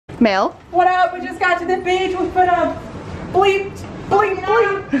Mel? What up? We just got to the beach. We put a bleep, bleep,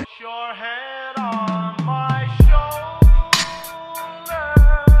 bleep. Your head on my shoulder.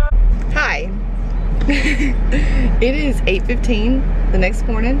 Hi. It is 8:15 the next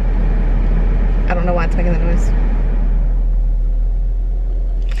morning. I don't know why it's making that noise.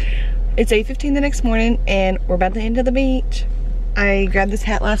 It's 8:15 the next morning and we're about to enter the beach. I grabbed this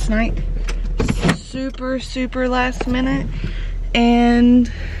hat last night. Super last minute.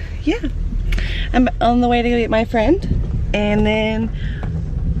 And yeah, I'm on the way to go get my friend. And then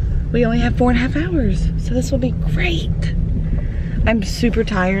we only have 4.5 hours. So this will be great. I'm super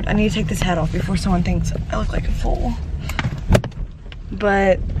tired. I need to take this hat off before someone thinks I look like a fool.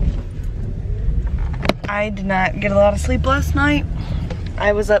 But I did not get a lot of sleep last night.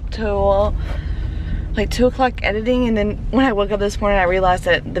 I was up till like 2 o'clock editing, and then when I woke up this morning I realized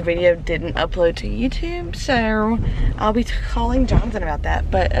that the video didn't upload to YouTube, so I'll be calling Jonathan about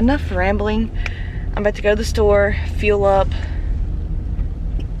that. But enough rambling. I'm about to go to the store, fuel up,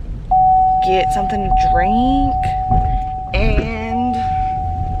 get something to drink, and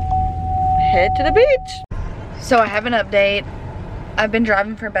head to the beach. So I have an update. I've been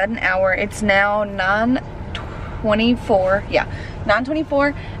driving for about an hour. It's now 9:24. Yeah,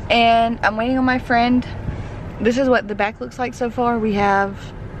 9:24, and I'm waiting on my friend. This is what the back looks like so far. We have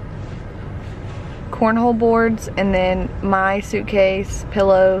cornhole boards, and then my suitcase,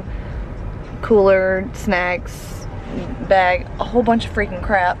 pillow, cooler, snacks, bag, a whole bunch of freaking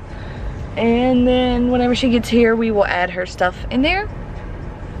crap. And then whenever she gets here, we will add her stuff in there.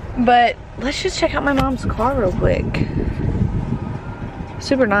 But let's just check out my mom's car real quick.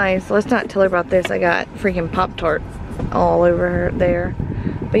 Super nice. Let's not tell her about this. I got freaking Pop-Tart all over her there.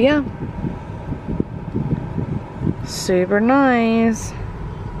 But yeah, super nice.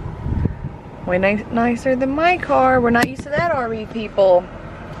 Way nicer than my car. We're not used to that, are we, people?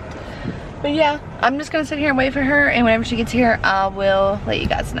 But yeah, I'm just gonna sit here and wait for her, and whenever she gets here, I will let you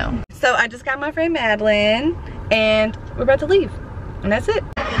guys know. So I just got my friend Madeline, and we're about to leave, and that's it.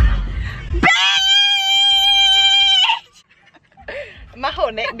 My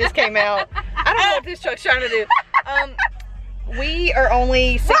whole neck just came out. I don't know what this truck's trying to do. We are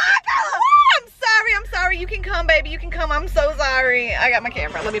only 6. I'm sorry. You can come, baby. You can come. I'm so sorry. I got my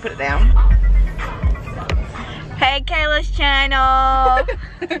camera. Let me put it down. Hey, Kayla's channel.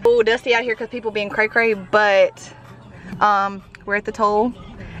 Oh, dusty out here because people being cray-cray, but we're at the toll,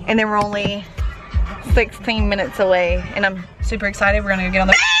 and then we're only 16 minutes away, and I'm super excited. We're gonna go get on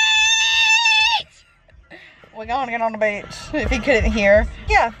the beach. We're gonna get on the beach, if you couldn't hear.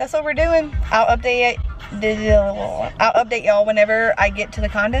 Yeah, that's what we're doing. I'll update y'all whenever I get to the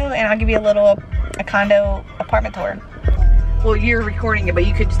condo, and I'll give you a condo apartment tour. Well, you're recording it, but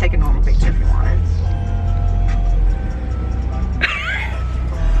you could just take a normal picture if you wanted.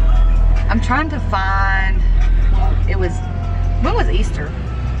 I'm trying to find, when was Easter?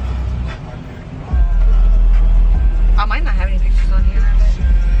 I might not have any pictures on here.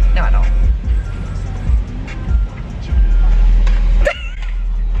 No, I don't.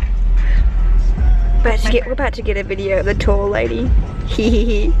 We're about to get a video of the tall lady.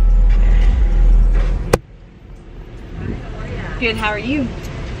 Hee. Good, how are you?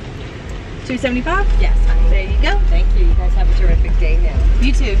 275? Yes, honey. There you go. Thank you. You guys have a terrific day now.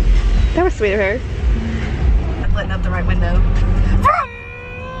 You too. That was sweet of her. I'm letting up the right window.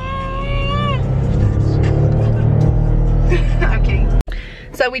 I'm kidding.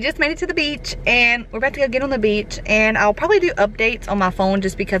 So we just made it to the beach, and we're about to go get on the beach, and I'll probably do updates on my phone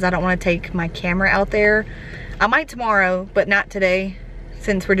just because I don't want to take my camera out there. I might tomorrow, but not today,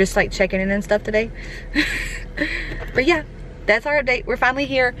 since we're just like checking in and stuff today. But yeah, that's our update. We're finally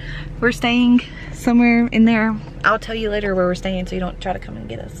here. We're staying somewhere in there. I'll tell you later where we're staying so you don't try to come and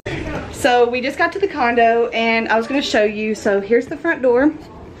get us. So we just got to the condo, and I was going to show you. So here's the front door,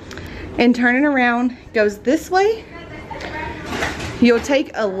 and turning around goes this way. You'll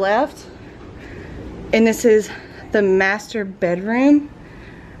take a left, and this is the master bedroom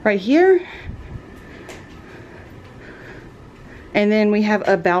right here. And then we have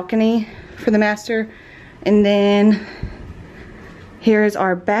a balcony for the master, and then here is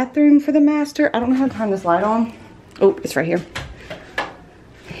our bathroom for the master. I don't know how to turn this light on. Oh, it's right here.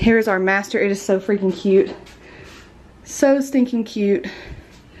 Here's our master. It is so freaking cute. So stinking cute.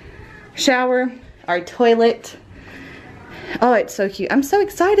 Shower, our toilet. Oh, it's so cute. I'm so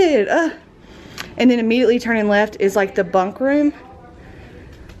excited. And then immediately turning left is like the bunk room.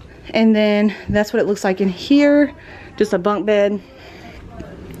 And then that's what it looks like in here. Just a bunk bed.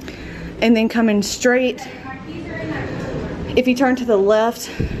 And then coming straight, if you turn to the left,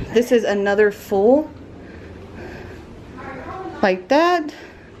 this is another full. Like that.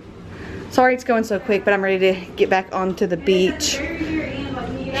 Sorry it's going so quick, but I'm ready to get back onto the beach.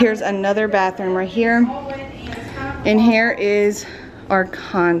 Here's another bathroom right here. And here is our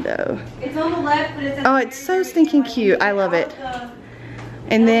condo. It's on the left, but it's Oh, it's so stinking cute. I love it.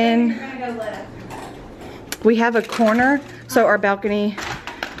 And then we have a corner, so our balcony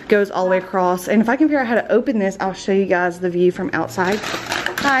goes all the way across. And if I can figure out how to open this, I'll show you guys the view from outside.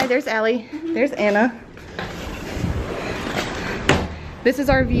 Hi, there's Allie. There's Anna. This is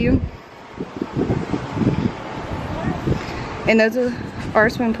our view. And those are our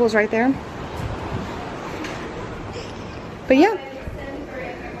swimming pools right there. But yeah,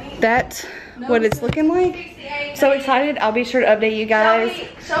 that's what it's looking like. So excited. I'll be sure to update you guys.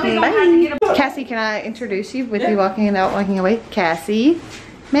 Bye. Cassie, can I introduce you with you walking without walking away? Cassie,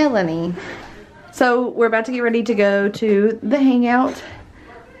 Melanie. So we're about to get ready to go to the hangout.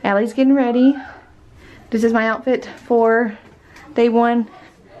 Allie's getting ready. This is my outfit for day one.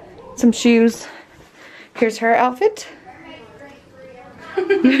 Some shoes. Here's her outfit.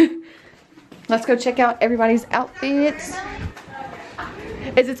 Let's go check out everybody's outfits.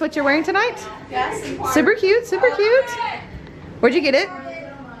 Is this what you're wearing tonight? Yes. Super cute, super cute. Where'd you get it?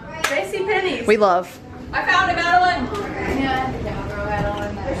 JCPenney's. We love. I found a Madeline. Yeah,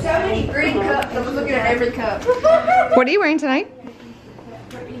 there's so many green cups. I was looking at every cup. What are you wearing tonight?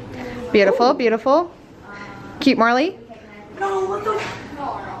 Beautiful, beautiful. Cute Marley. No, what the?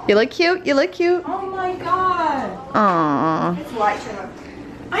 You look cute, you look cute. Oh my god. Aww. It's white sugar.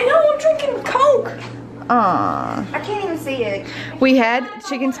 I know, I'm drinking Coke. Aww. I can't even see it. We had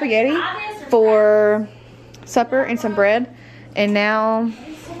chicken spaghetti for supper and some bread. And now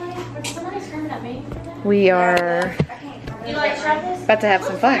we are about to have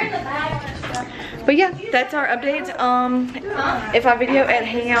some fun. But yeah, that's our update. If I video at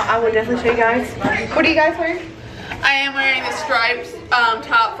Hangout, I will definitely show you guys. What are you guys wearing? I am wearing the striped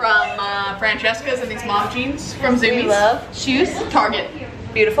top from Francesca's and these mom jeans from Zoomies. Love. Shoes? Target.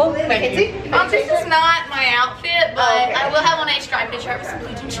 Beautiful. Thank you. This is not my outfit, but okay. I will have on a striped shirt with some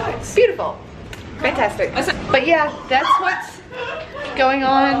blue jean shorts. Beautiful. Fantastic. But yeah, that's what's going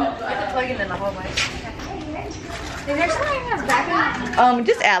on.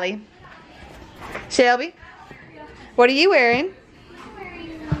 Just Allie. Shelby, what are you wearing?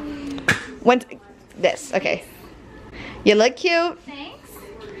 This, okay. You look cute. Thanks.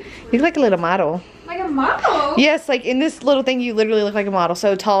 You look like a little model. Like a model? Yes, like in this little thing you literally look like a model.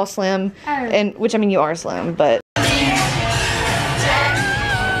 So tall, slim, and which I mean you are slim, but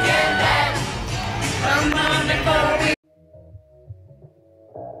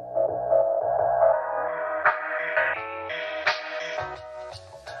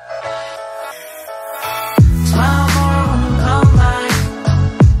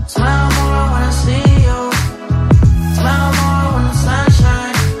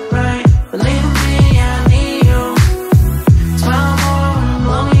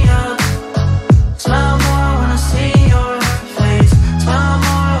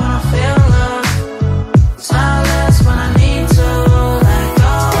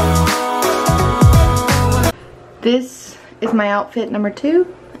this is my outfit number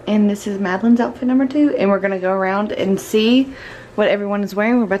 2, and this is Madeline's outfit number 2, and we're gonna go around and see what everyone is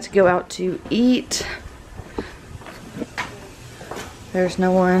wearing. We're about to go out to eat. There's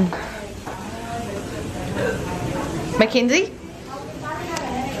no one. Mackenzie,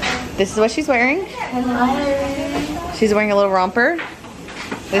 this is what she's wearing. She's wearing a little romper.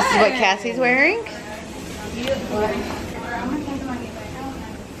 This is what Cassie's wearing.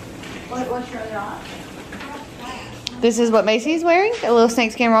 This is what Macy's wearing, a little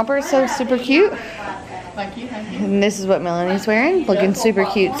snakeskin romper, so super cute. Thank you, thank you. And this is what Melanie's wearing, looking super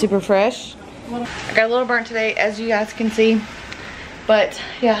cute, super fresh. I got a little burnt today, as you guys can see. But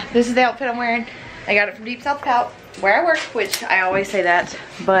yeah, this is the outfit I'm wearing. I got it from Deep South Pout, where I work, which I always say that,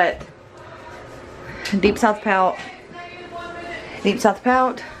 but Deep South Pout, Deep South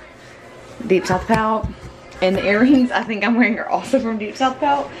Pout, Deep South Pout. And the earrings I think I'm wearing are also from Deep South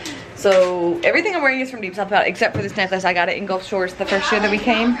Pout. So everything I'm wearing is from Deep South Pout except for this necklace. I got it in Gulf Shores the first year that we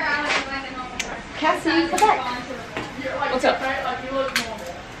came. Cassie, come back. What's up?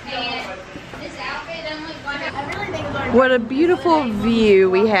 What a beautiful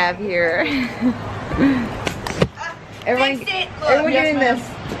view we have here. Everyone getting this.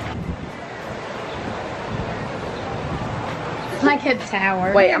 My kid's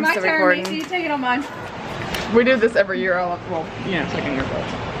tower. Wait, I'm still recording. You take it on mine. We do this every year. Well, you know, second year old.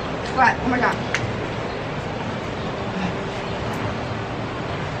 What? Oh my god.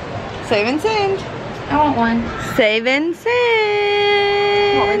 Save and send. I want one. Save and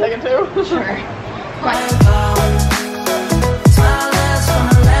send. Want me to take it too? Sure. Smile, let's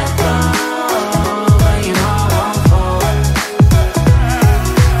gonna let go.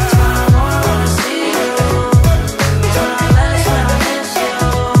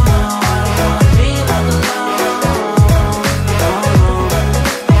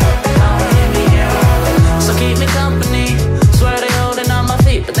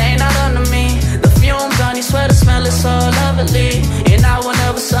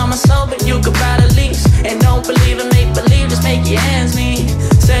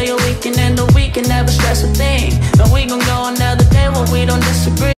 say we can end the week and never stress a thing. But we gon' go another day when we don't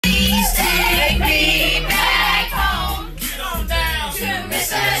disagree. Take me back home. Get on down to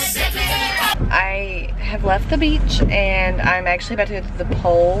Mississippi. I have left the beach and I'm actually about to go to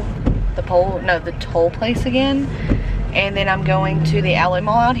the toll place again. And then I'm going to the outlet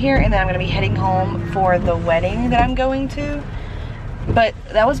mall out here, and then I'm going to be heading home for the wedding that I'm going to. But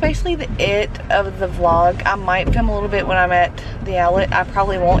that was basically it of the vlog. I might film a little bit when I'm at the outlet. I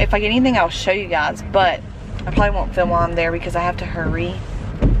probably won't. If I get anything, I'll show you guys, but I probably won't film while I'm there because I have to hurry.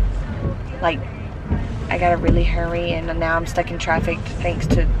 Like, I gotta really hurry, and now I'm stuck in traffic thanks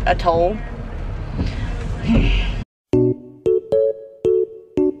to a toll.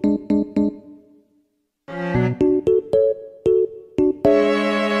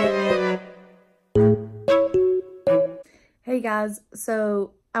 Hey guys,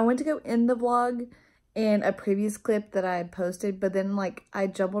 so I went to go end the vlog in a previous clip that I had posted, but then like I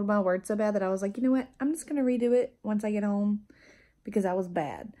jumbled my words so bad that I was like, you know what, I'm just gonna redo it once I get home because that was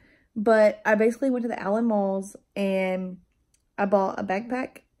bad. But I basically went to the Allen Malls and I bought a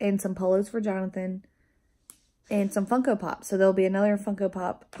backpack and some polos for Jonathan and some Funko Pops. So there'll be another Funko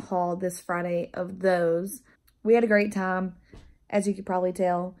Pop haul this Friday of those. We had a great time, as you could probably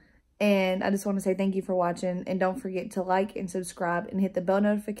tell. And I just want to say thank you for watching. And don't forget to like and subscribe and hit the bell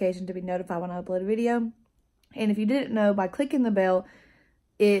notification to be notified when I upload a video. And if you didn't know, by clicking the bell,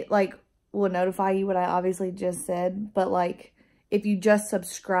 it like will notify you what I obviously just said. But like if you just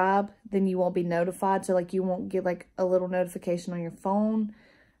subscribe, then you won't be notified. So like you won't get like a little notification on your phone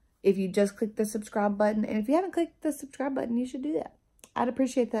if you just click the subscribe button. And if you haven't clicked the subscribe button, you should do that. I'd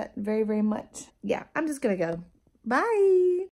appreciate that very, very much. Yeah, I'm just going to go. Bye.